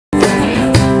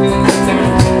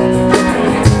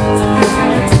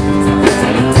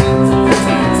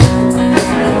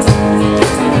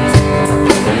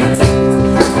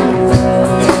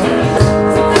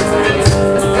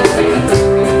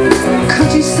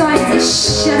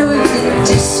shadow of the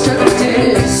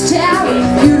destructor's tower.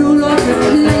 You don't look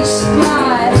replaced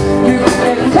by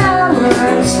nuclear power.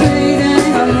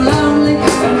 Speeding, I'm lonely,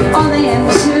 I'm on the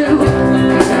M2.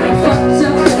 Fucked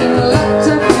up and locked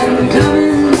up and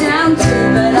coming down to.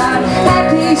 But I'm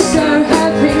happy, so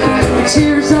happy, with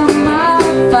tears on my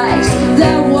face.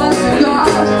 There was a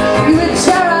God, you would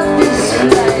tear up this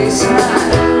place. I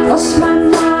lost my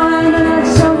mind and I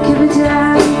don't give a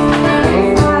damn.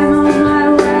 I'm on my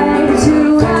way to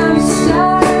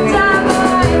Amsterdam.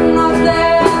 I'm not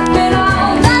there, but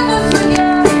I'll never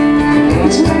forget the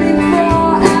 24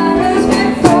 hours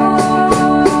before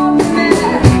we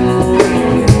met.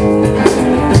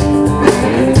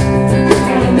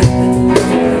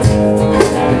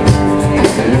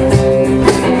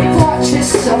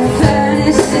 Fortress of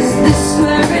Venice, is this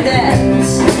where it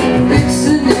ends? It's a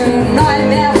new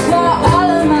nightmare for all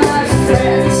of my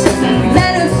friends.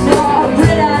 Metaphor,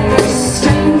 rid out the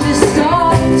strangest of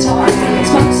time.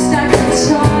 Smokestack of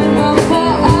time, but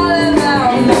for all of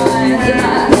our minds. And I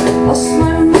lost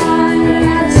my mind and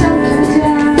I don't give a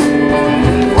damn.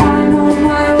 I'm on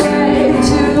my way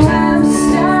to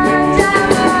Amsterdam.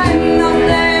 I'm not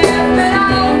there, but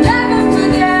I'll never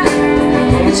forget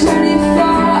the 24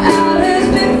 hours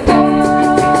before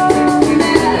we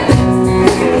met.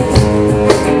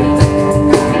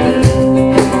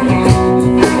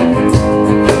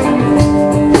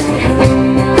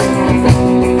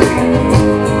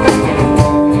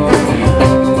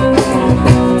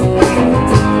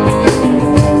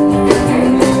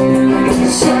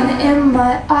 Sun in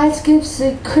my eyes gives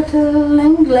a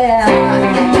crippling glare.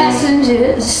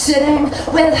 Passengers sitting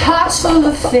with hearts full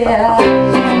of fear.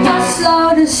 Bus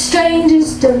load of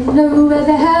strangers don't know where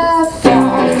they have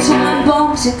gone. The time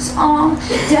bomb ticks on,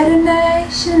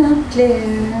 detonation unclear.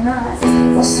 And I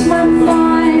lost my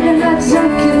mind and I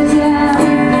don't give